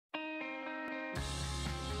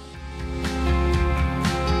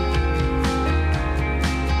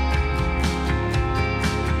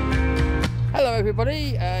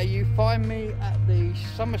everybody, you find me at the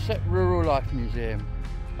Somerset Rural Life Museum.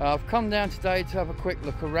 I've come down today to have a quick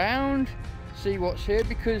look around, see what's here,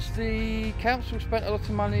 because the council spent a lot of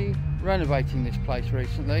money renovating this place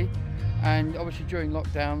recently, and obviously during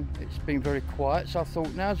lockdown it's been very quiet, so I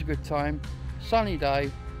thought now's a good time, sunny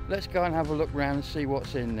day, let's go and have a look around and see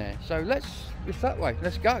what's in there. So it's that way,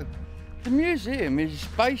 let's go. The museum is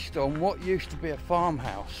based on what used to be a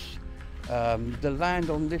farmhouse. The land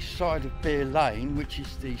on this side of Beer Lane, which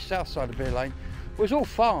is the south side of Beer Lane, was all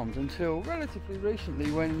farmed until relatively recently,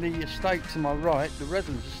 when the estate to my right, the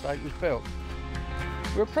residence estate, was built.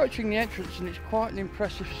 We're approaching the entrance and it's quite an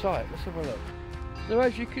impressive sight. Let's have a look. So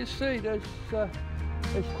as you can see, there's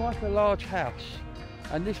quite a large house,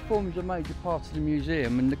 and this forms a major part of the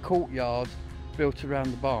museum, and the courtyard built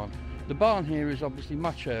around the barn. The barn here is obviously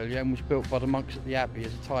much earlier and was built by the monks at the Abbey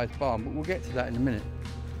as a tithe barn, but we'll get to that in a minute.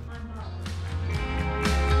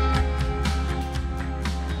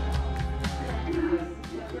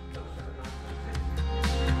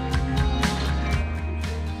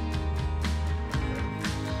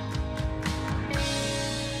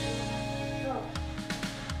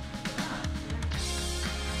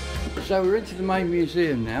 So we're into the main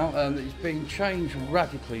museum now. It's been changed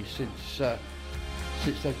radically since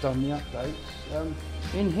they've done the updates.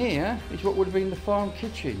 In here is what would have been the farm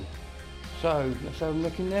kitchen. So let's have a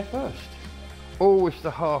look in there first. Always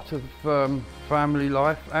the heart of family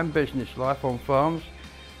life and business life on farms.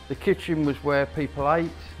 The kitchen was where people ate,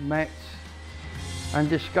 met and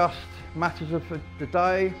discussed matters of the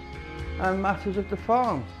day and matters of the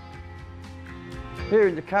farm. Here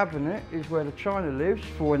in the cabinet is where the china lives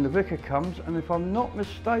for when the vicar comes, and if I'm not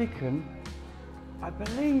mistaken, I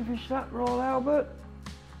believe, is that Royal Albert?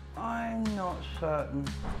 I'm not certain.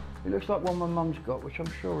 It looks like one my mum's got, which I'm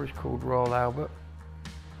sure is called Royal Albert.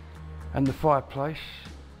 And the fireplace,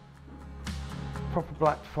 proper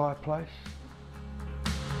black fireplace.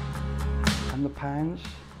 And the pans,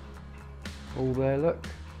 all there, look.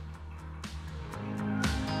 Now,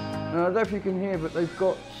 I don't know if you can hear, but they've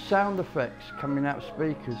got sound effects coming out of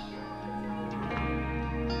speakers.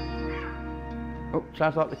 Oh,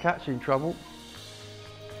 sounds like the cat's in trouble.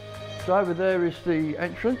 So over there is the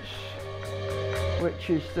entrance, which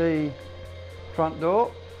is the front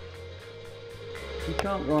door. You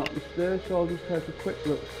can't go up the stairs, so I'll just take a quick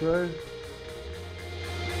look through.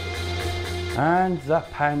 And the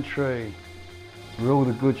pantry, where all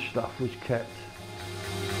the good stuff was kept.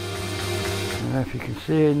 I don't know if you can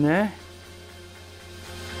see in there.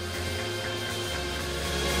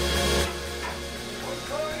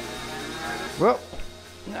 Well,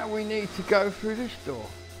 now we need to go through this door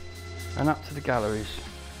and up to the galleries.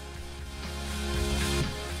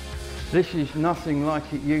 This is nothing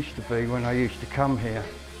like it used to be when I used to come here.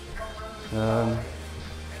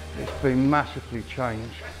 It's been massively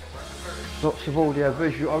changed. Lots of audio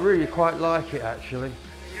visual. I really quite like it actually.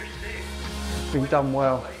 It's been done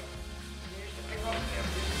well.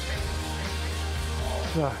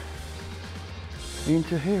 So,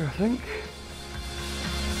 into here I think.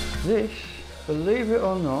 This, believe it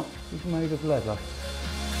or not, is made of leather.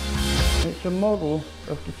 It's a model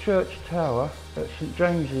of the church tower at St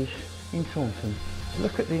James's in Taunton.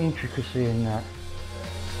 Look at the intricacy in that.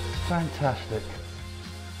 Fantastic.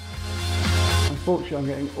 Unfortunately, I'm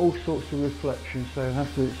getting all sorts of reflections, so you'll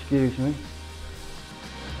have to excuse me.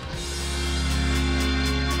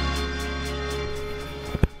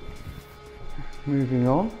 Moving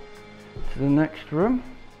on to the next room.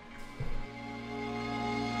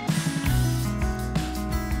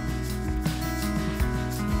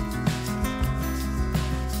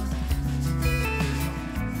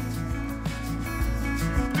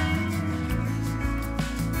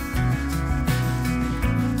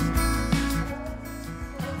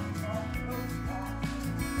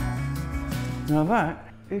 Now that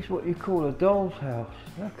is what you call a doll's house.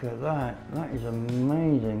 Look at that, that is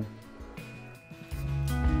amazing.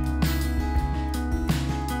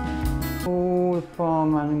 All the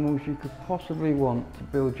farm animals you could possibly want to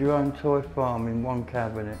build your own toy farm in one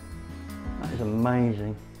cabinet. That is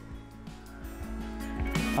amazing.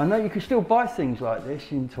 I know you can still buy things like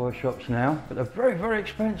this in toy shops now, but they're very, very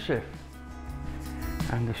expensive.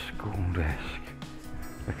 And the school desk.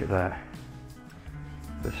 Look at that.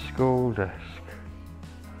 The school desk.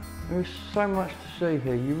 There's so much to see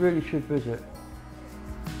here, you really should visit.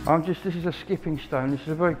 This is a skipping stone, this is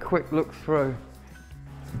a very quick look through.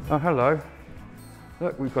 Oh, hello.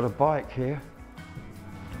 Look, we've got a bike here.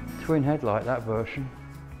 Twin headlight, that version.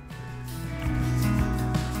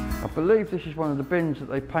 I believe this is one of the bins that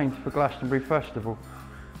they paint for Glastonbury Festival.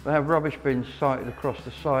 They have rubbish bins sited across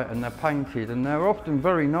the site and they're painted, and they're often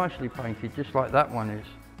very nicely painted, just like that one is.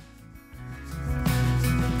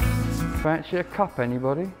 Fancy a cup,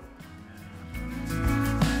 anybody?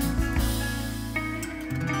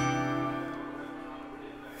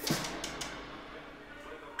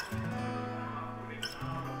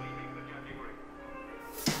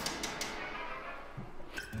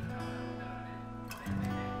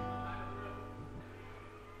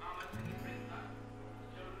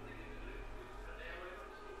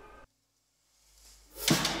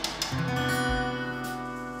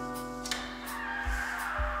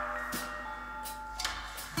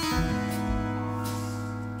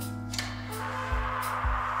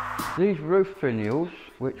 These roof finials,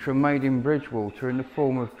 which were made in Bridgewater in the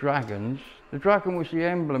form of dragons, the dragon was the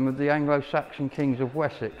emblem of the Anglo-Saxon kings of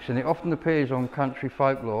Wessex, and it often appears on country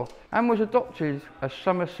folklore, and was adopted as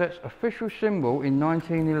Somerset's official symbol in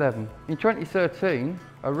 1911. In 2013,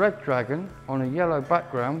 a red dragon on a yellow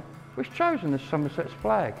background was chosen as Somerset's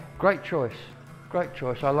flag. Great choice,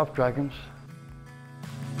 I love dragons.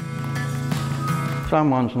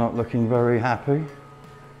 Someone's not looking very happy.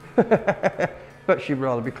 But she'd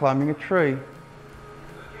rather be climbing a tree.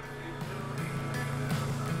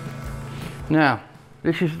 Now,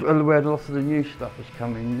 this is where a lot of the new stuff is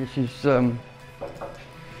coming. This is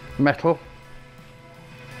metal,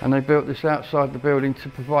 and they built this outside the building to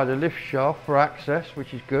provide a lift shaft for access,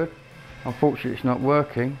 which is good. Unfortunately, it's not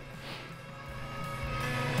working.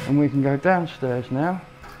 And we can go downstairs now.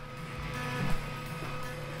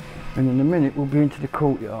 And in a minute, we'll be into the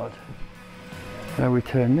courtyard. So we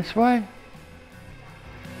turn this way.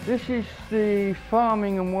 This is the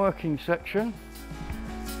farming and working section.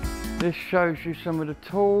 This shows you some of the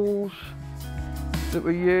tools that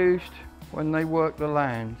were used when they worked the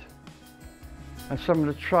land, and some of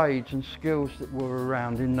the trades and skills that were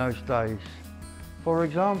around in those days. For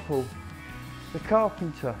example, the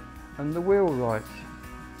carpenter and the wheelwright.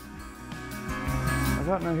 I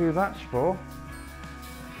don't know who that's for,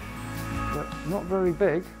 but not very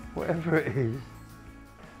big, whatever it is.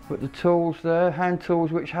 But the tools there, hand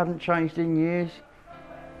tools which hadn't changed in years.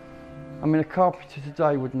 I mean, a carpenter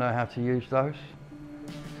today would know how to use those.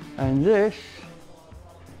 And this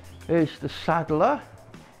is the saddler.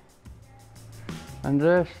 And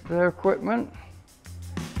there's their equipment.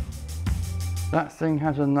 That thing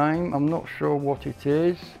has a name, I'm not sure what it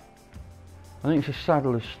is. I think it's a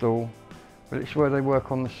saddler's stool, but it's where they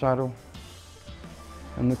work on the saddle.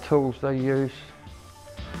 And the tools they use.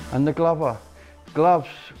 And the glover. Gloves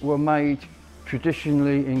were made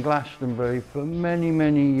traditionally in Glastonbury for many,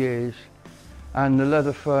 many years, and the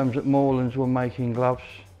leather firms at Moorlands were making gloves.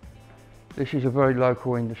 This is a very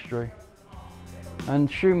local industry.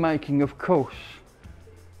 And shoemaking, of course.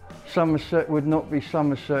 Somerset would not be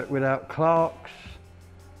Somerset without Clark's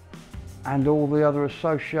and all the other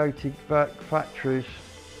associated factories.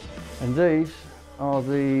 And these are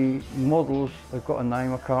the models, they've got a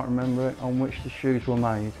name, I can't remember it, on which the shoes were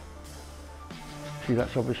made. See,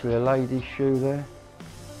 that's obviously a lady's shoe there.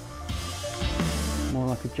 More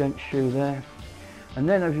like a gent's shoe there. And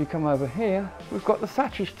then as you come over here, we've got the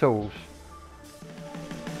thatcher's tools.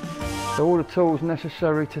 So all the tools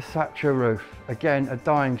necessary to thatch a roof. Again, a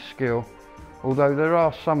dying skill, although there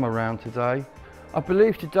are some around today. I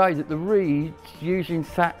believe today that the reeds used in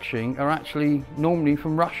thatching are actually normally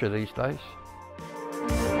from Russia these days.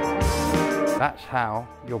 That's how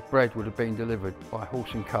your bread would have been delivered, by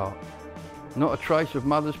horse and cart. Not a trace of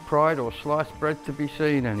mother's pride or sliced bread to be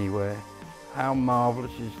seen anywhere. How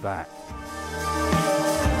marvellous is that?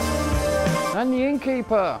 And the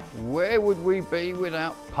innkeeper, where would we be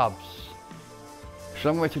without pubs?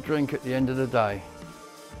 Somewhere to drink at the end of the day.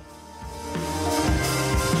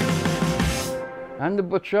 And the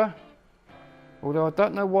butcher, although I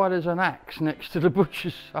don't know why there's an axe next to the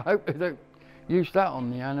butcher's. I hope they don't use that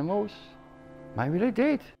on the animals. Maybe they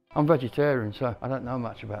did. I'm vegetarian, so I don't know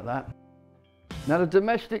much about that. Now the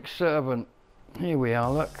domestic servant, here we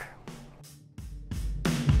are, look.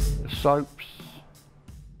 The soaps.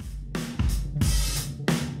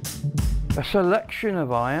 A selection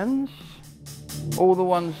of irons, all the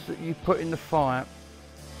ones that you put in the fire.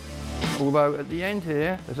 Although at the end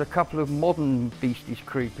here, there's a couple of modern beasties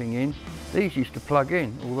creeping in. These used to plug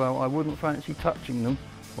in, although I wouldn't fancy touching them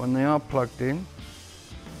when they are plugged in.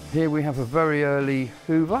 Here we have a very early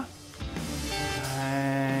Hoover.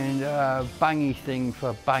 And a bangy thing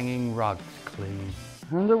for banging rugs clean.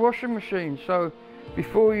 And a washing machine. So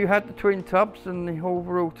before you had the twin tubs and the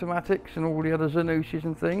Hoover automatics and all the other Zanusis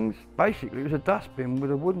and things, basically it was a dustbin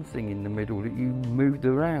with a wooden thing in the middle that you moved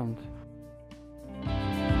around.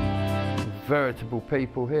 Veritable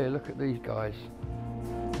people here, look at these guys.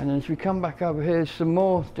 And then as we come back over here, some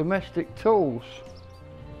more domestic tools.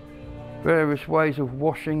 Various ways of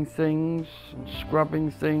washing things, and scrubbing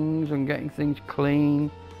things and getting things clean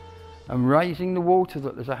and raising the water.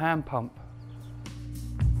 Look, there's a hand pump.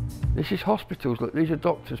 This is hospitals, look, these are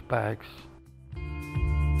doctors' bags.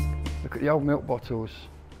 Look at the old milk bottles.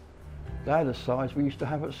 They're the size we used to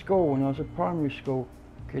have at school when I was a primary school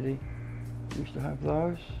kiddie. We used to have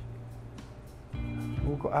those.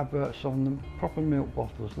 All got adverts on them, proper milk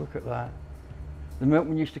bottles, look at that. The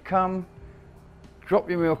milkman used to come, drop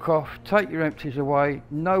your milk off, take your empties away,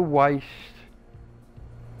 no waste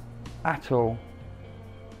at all.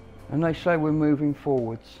 And they say we're moving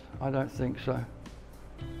forwards. I don't think so.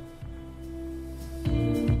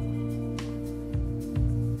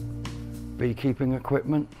 Beekeeping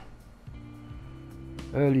equipment,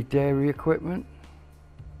 early dairy equipment.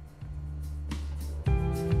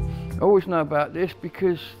 I always know about this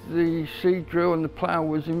because the seed drill and the plough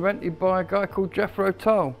was invented by a guy called Jethro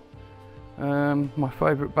Tull. My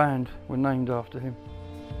favourite band were named after him.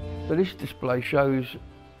 So this display shows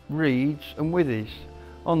reeds and withies.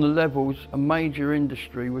 On the levels, a major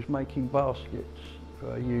industry was making baskets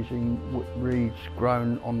using reeds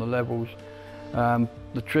grown on the levels. The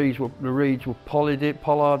reeds were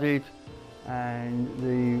pollarded, and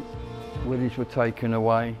the withies were taken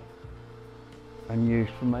away and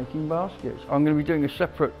used for making baskets. I'm going to be doing a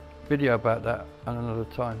separate video about that at another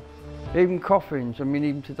time. Even coffins, I mean,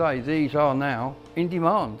 even today, these are now in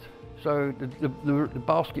demand. So the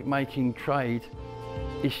basket making trade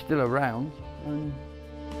is still around, and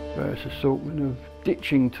various assortment of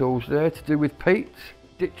ditching tools there to do with peat.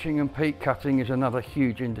 Ditching and peat cutting is another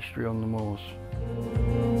huge industry on the moors.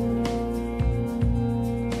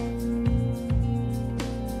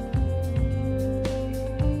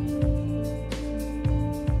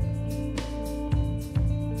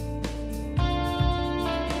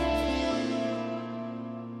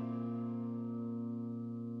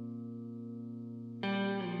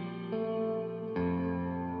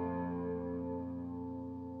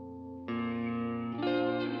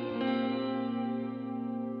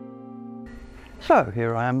 So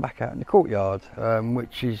here I am back out in the courtyard,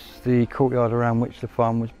 which is the courtyard around which the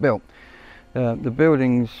farm was built. The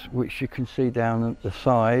buildings which you can see down at the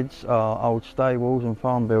sides are old stables and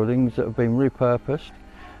farm buildings that have been repurposed,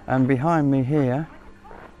 and behind me here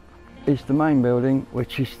is the main building,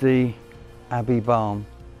 which is the Abbey Barn.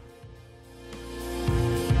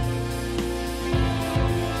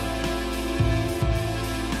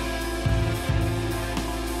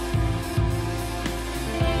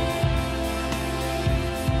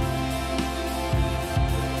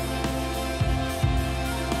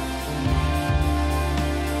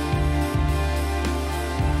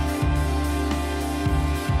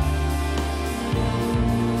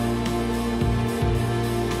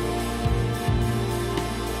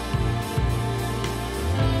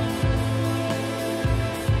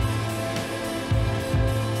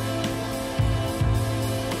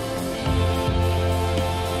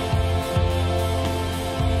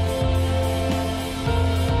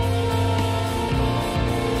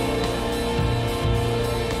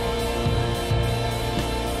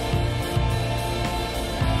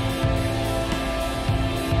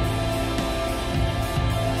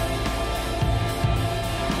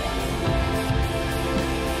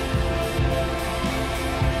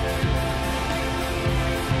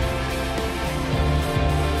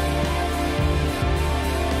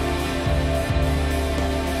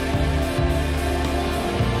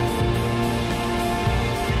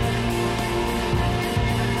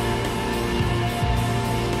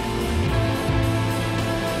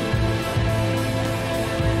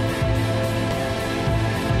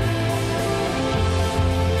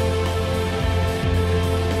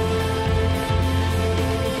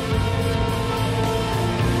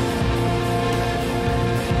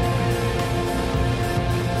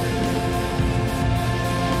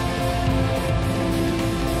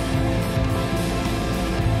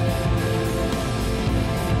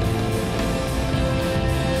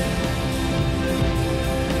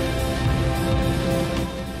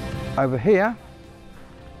 Over here,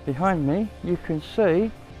 behind me, you can see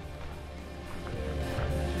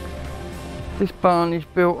this barn is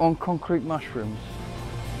built on concrete mushrooms.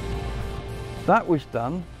 That was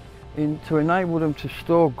done to enable them to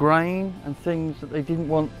store grain and things that they didn't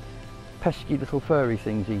want pesky little furry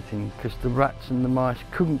things eating, because the rats and the mice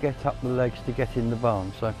couldn't get up the legs to get in the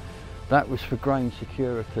barn. So that was for grain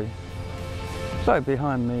security. So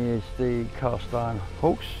behind me is the cast iron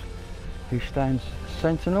horse, who stands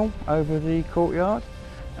sentinel over the courtyard,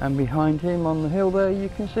 and behind him on the hill there you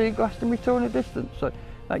can see Glastonbury in the distance. So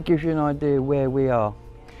that gives you an idea where we are.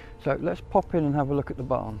 So let's pop in and have a look at the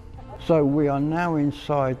barn. So we are now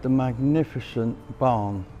inside the magnificent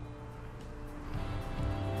barn.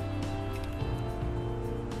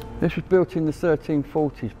 This was built in the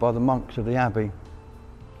 1340s by the monks of the abbey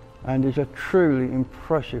and is a truly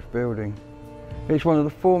impressive building. It's one of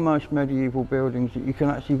the foremost medieval buildings that you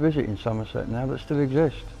can actually visit in Somerset now that still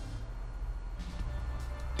exist.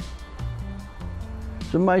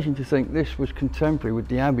 It's amazing to think this was contemporary with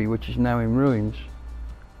the abbey, which is now in ruins.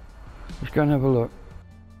 Let's go and have a look.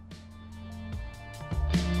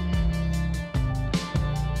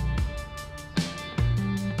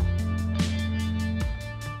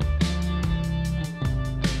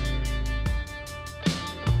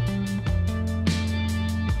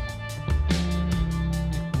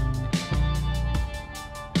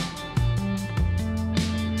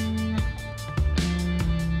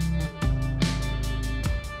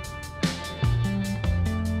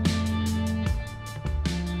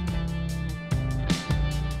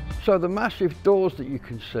 So the massive doors that you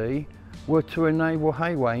can see were to enable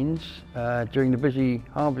hay wains during the busy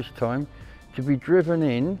harvest time to be driven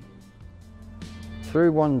in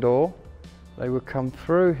through one door. They would come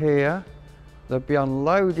through here, they'd be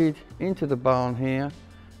unloaded into the barn here,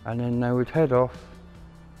 and then they would head off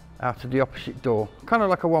out to the opposite door, kind of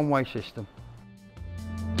like a one-way system.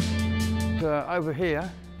 Over here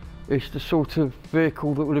is the sort of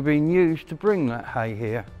vehicle that would have been used to bring that hay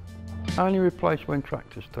here. Only replaced when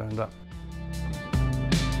tractors turned up.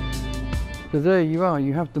 So there you are,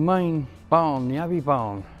 you have the main barn, the Abbey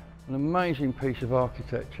barn, an amazing piece of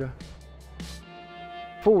architecture.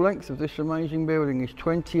 Full length of this amazing building is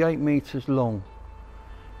 28 metres long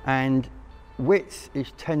and width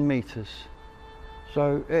is 10 metres.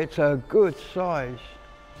 So it's a good size.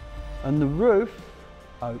 And the roof,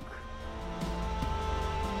 oak.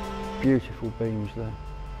 Beautiful beams there.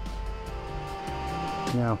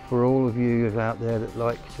 Now for all of you out there that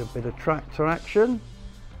likes a bit of tractor action,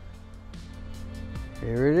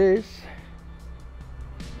 here it is.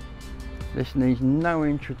 This needs no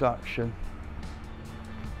introduction.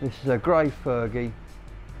 This is a grey Fergie,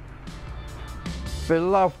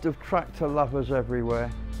 beloved of tractor lovers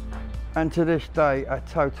everywhere, and to this day a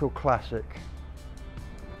total classic.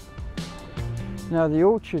 Now the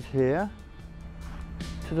orchard here,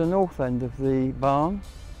 to the north end of the barn,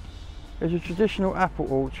 is a traditional apple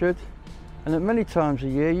orchard, and at many times a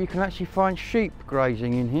year you can actually find sheep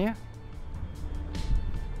grazing in here.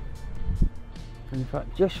 In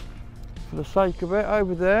fact, just for the sake of it,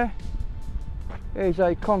 over there is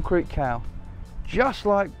a concrete cow. It's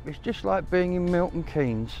just like being in Milton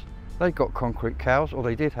Keynes. They've got concrete cows, or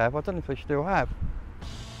they did have, I don't know if they still have.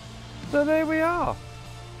 So there we are.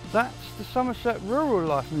 That's the Somerset Rural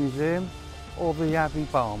Life Museum, or the Abbey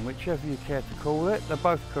Barn, whichever you care to call it. They're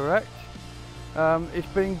both correct. It's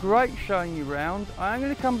been great showing you around. I am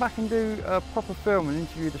going to come back and do a proper film and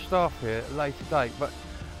interview the staff here at a later date, but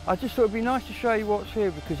I just thought it'd be nice to show you what's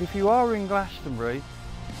here, because if you are in Glastonbury,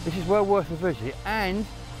 this is well worth a visit, and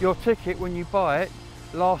your ticket when you buy it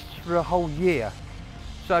lasts for a whole year.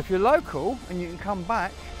 So if you're local and you can come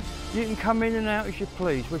back, you can come in and out as you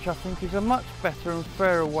please, which I think is a much better and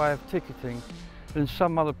fairer way of ticketing than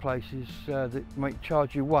some other places that might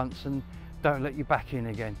charge you once and don't let you back in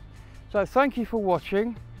again. So thank you for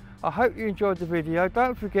watching. I hope you enjoyed the video.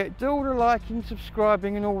 Don't forget, do all the liking,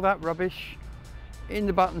 subscribing and all that rubbish in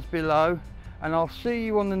the buttons below, and I'll see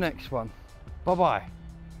you on the next one. Bye bye.